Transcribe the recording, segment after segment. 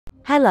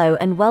Hello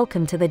and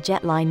welcome to the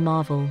Jetline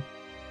Marvel.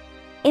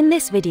 In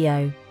this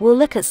video, we'll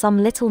look at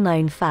some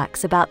little-known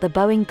facts about the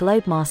Boeing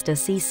Globemaster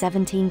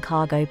C17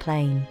 cargo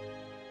plane.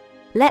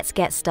 Let's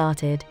get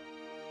started.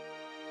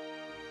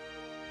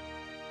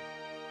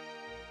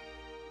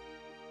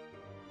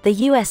 The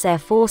US Air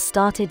Force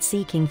started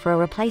seeking for a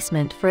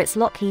replacement for its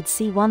Lockheed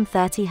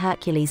C-130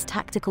 Hercules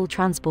tactical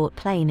transport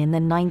plane in the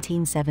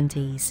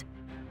 1970s.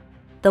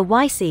 The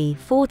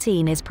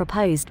YC-14 is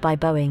proposed by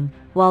Boeing,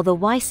 while the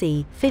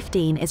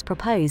YC-15 is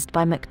proposed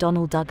by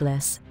McDonnell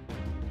Douglas.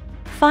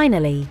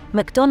 Finally,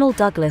 McDonnell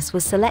Douglas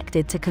was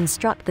selected to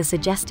construct the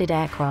suggested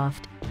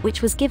aircraft,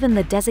 which was given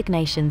the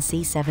designation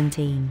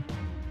C-17.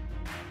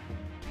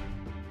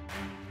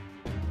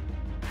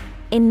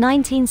 In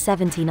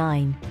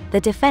 1979,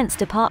 the Defense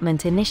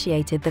Department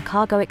initiated the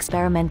Cargo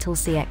Experimental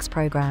CX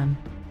program.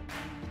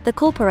 The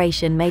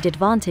corporation made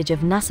advantage of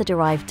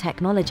NASA-derived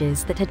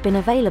technologies that had been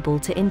available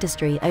to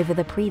industry over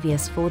the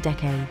previous 4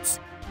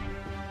 decades.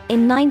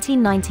 In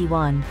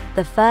 1991,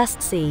 the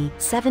first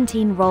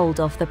C-17 rolled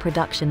off the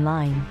production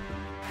line.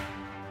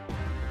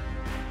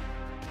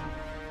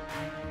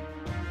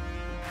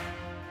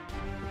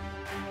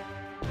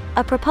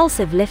 A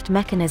propulsive lift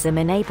mechanism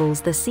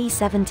enables the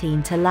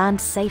C-17 to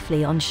land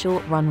safely on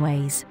short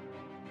runways.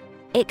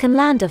 It can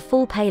land a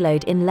full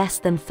payload in less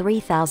than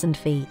 3,000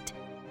 feet.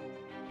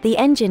 The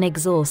engine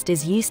exhaust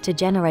is used to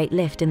generate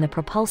lift in the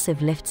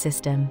propulsive lift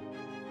system.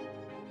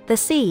 The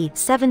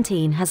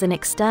C-17 has an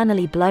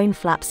externally blown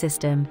flap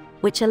system,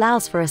 which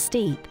allows for a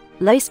steep,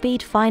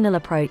 low-speed final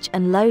approach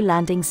and low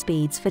landing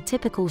speeds for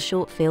typical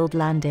short-field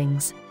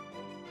landings.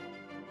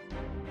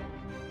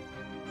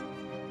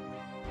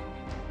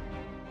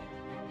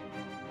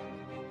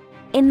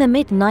 In the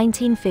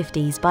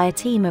mid-1950s by a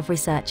team of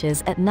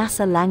researchers at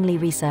NASA Langley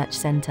Research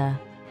Center.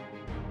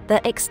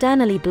 The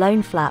externally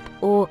blown flap,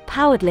 or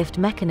powered lift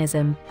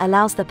mechanism,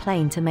 allows the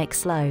plane to make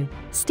slow,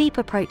 steep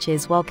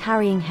approaches while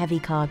carrying heavy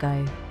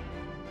cargo.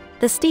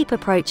 The steep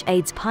approach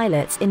aids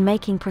pilots in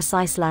making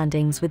precise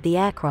landings with the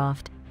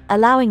aircraft,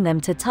 allowing them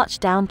to touch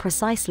down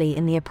precisely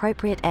in the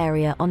appropriate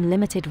area on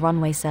limited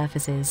runway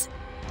surfaces.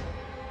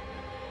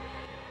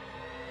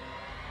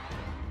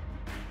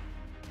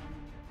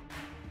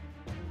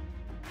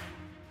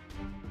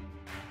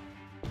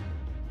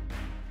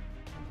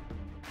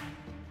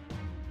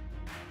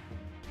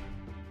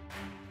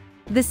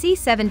 The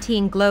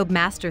C-17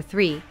 Globemaster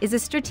III is a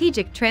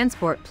strategic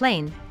transport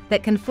plane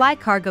that can fly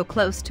cargo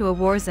close to a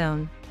war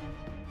zone.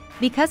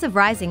 Because of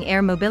rising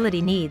air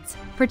mobility needs,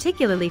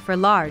 particularly for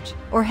large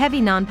or heavy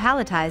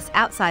non-palletized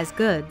outsized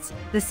goods,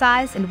 the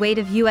size and weight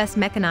of U.S.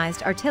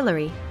 mechanized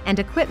artillery and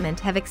equipment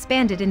have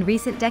expanded in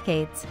recent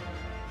decades.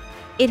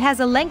 It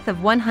has a length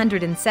of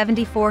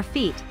 174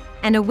 feet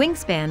and a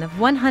wingspan of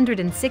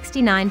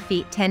 169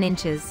 feet 10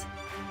 inches,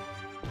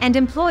 and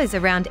employs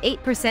around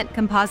 8%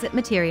 composite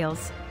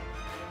materials.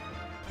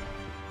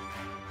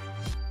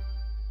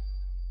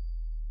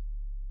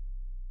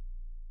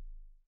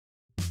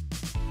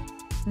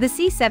 The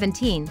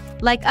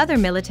C-17, like other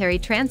military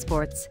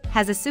transports,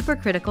 has a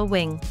supercritical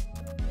wing.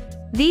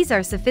 These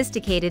are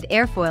sophisticated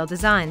airfoil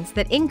designs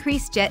that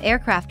increase jet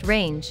aircraft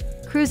range,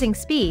 cruising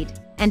speed,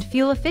 and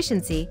fuel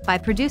efficiency by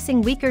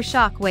producing weaker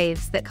shock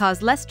waves that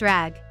cause less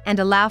drag and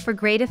allow for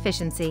great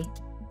efficiency.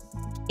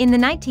 In the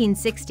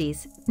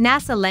 1960s,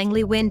 NASA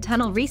Langley Wind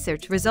Tunnel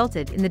research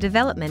resulted in the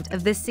development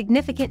of this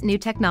significant new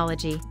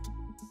technology.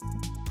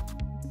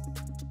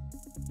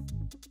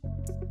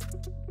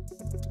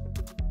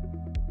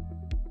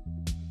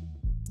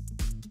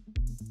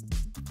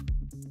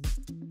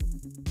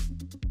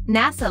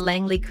 NASA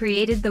Langley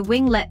created the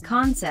winglet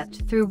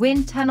concept through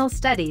wind tunnel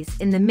studies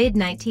in the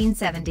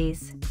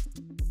mid-1970s.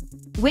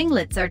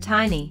 Winglets are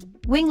tiny,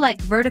 wing-like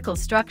vertical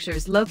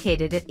structures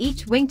located at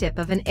each wingtip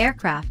of an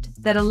aircraft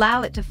that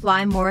allow it to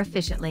fly more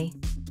efficiently.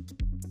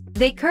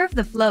 They curve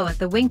the flow at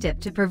the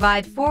wingtip to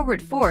provide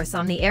forward force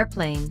on the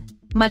airplane,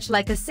 much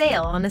like a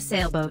sail on a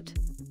sailboat.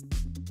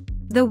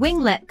 The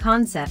winglet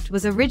concept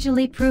was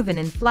originally proven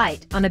in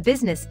flight on a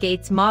Business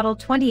Gates Model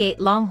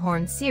 28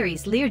 Longhorn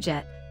Series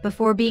Learjet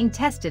before being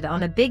tested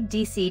on a big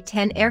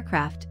DC-10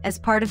 aircraft as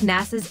part of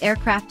NASA's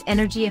Aircraft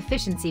Energy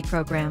Efficiency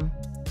Program.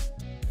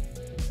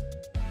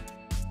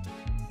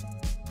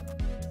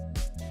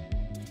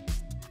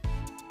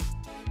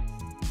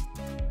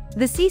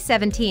 The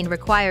C-17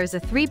 requires a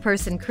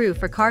 3-person crew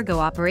for cargo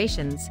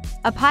operations,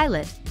 a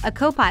pilot, a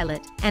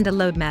co-pilot, and a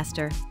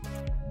loadmaster.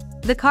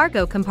 The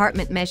cargo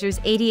compartment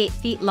measures 88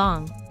 feet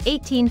long,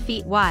 18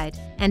 feet wide,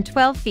 and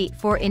 12 feet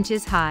 4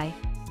 inches high.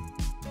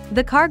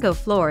 The cargo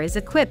floor is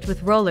equipped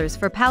with rollers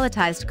for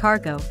palletized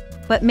cargo,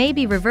 but may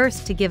be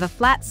reversed to give a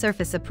flat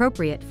surface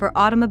appropriate for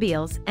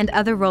automobiles and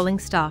other rolling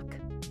stock.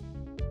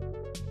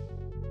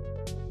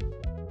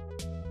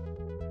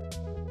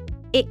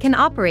 It can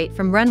operate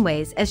from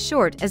runways as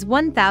short as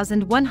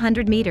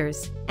 1,100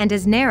 meters and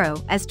as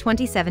narrow as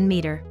 27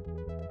 meters.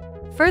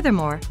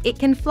 Furthermore, it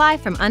can fly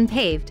from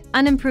unpaved,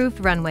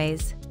 unimproved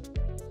runways.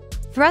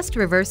 Thrust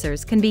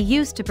reversers can be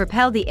used to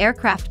propel the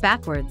aircraft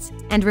backwards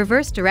and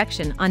reverse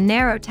direction on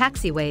narrow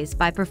taxiways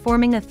by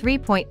performing a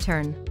 3-point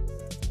turn.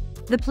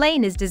 The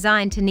plane is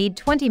designed to need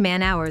 20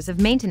 man-hours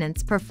of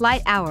maintenance per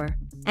flight hour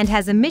and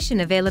has a mission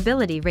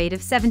availability rate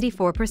of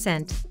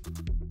 74%.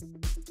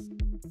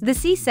 The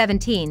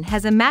C-17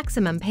 has a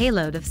maximum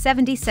payload of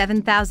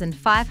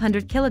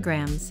 77,500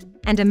 kilograms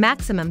and a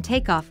maximum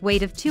takeoff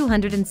weight of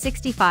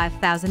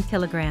 265,000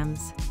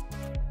 kilograms.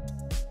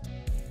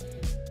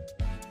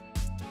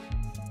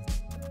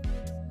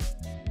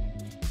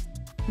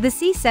 The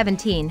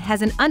C-17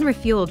 has an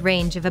unrefueled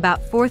range of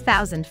about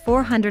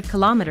 4,400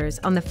 kilometers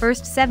on the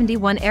first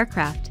 71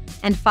 aircraft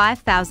and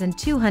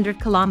 5,200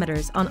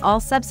 kilometers on all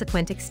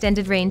subsequent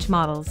extended-range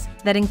models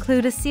that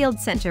include a sealed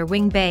center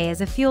wing bay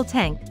as a fuel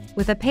tank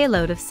with a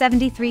payload of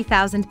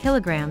 73,000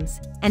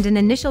 kilograms and an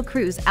initial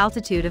cruise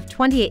altitude of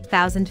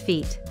 28,000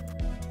 feet.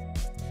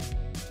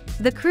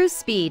 The cruise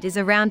speed is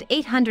around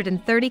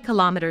 830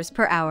 kilometers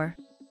per hour.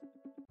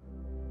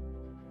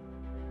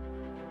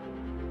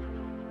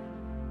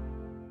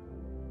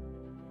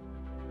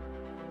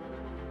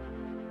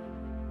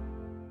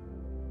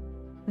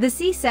 The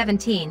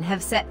C-17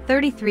 have set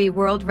 33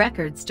 world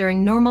records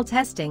during normal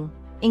testing,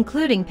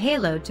 including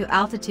payload to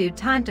altitude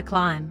time to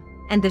climb,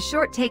 and the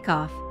short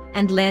takeoff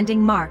and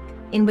landing mark,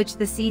 in which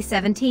the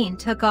C-17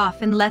 took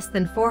off in less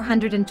than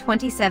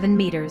 427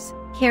 meters,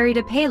 carried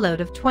a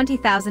payload of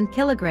 20,000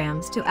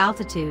 kilograms to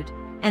altitude,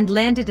 and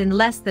landed in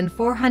less than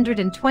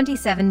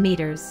 427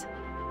 meters.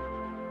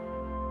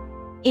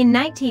 In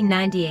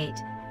 1998,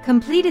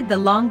 completed the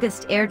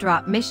longest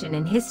airdrop mission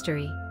in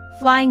history,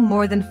 flying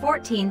more than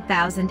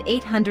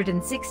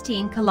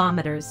 14,816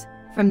 kilometers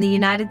from the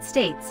United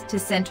States to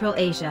Central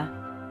Asia.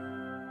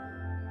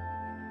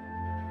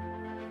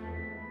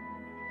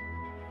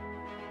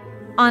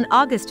 On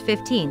August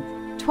 15,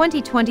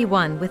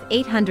 2021, with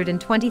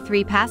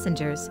 823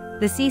 passengers,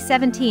 the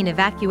C-17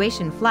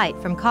 evacuation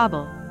flight from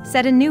Kabul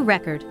set a new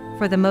record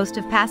for the most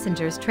of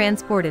passengers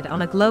transported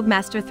on a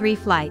Globemaster III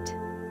flight.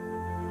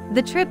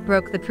 The trip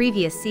broke the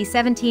previous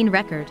C-17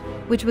 record,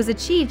 which was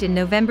achieved in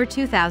November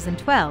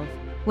 2012,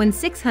 when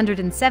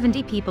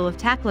 670 people of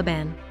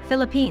Tacloban,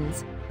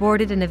 Philippines,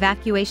 boarded an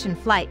evacuation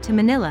flight to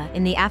Manila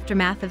in the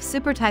aftermath of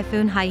Super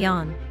Typhoon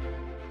Haiyan.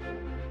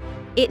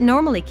 It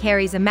normally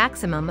carries a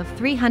maximum of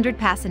 300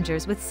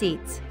 passengers with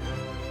seats.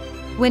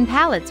 When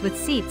pallets with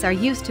seats are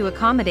used to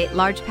accommodate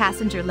large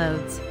passenger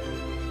loads.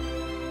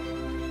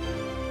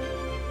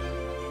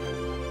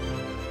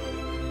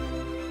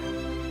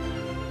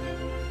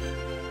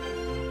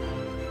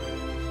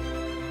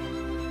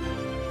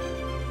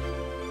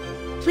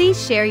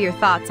 Please share your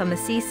thoughts on the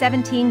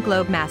C-17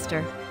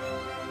 Globemaster.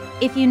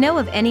 If you know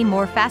of any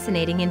more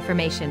fascinating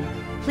information,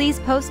 please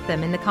post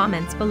them in the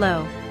comments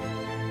below.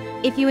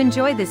 If you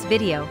enjoyed this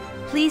video,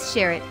 please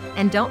share it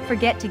and don't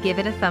forget to give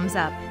it a thumbs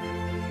up.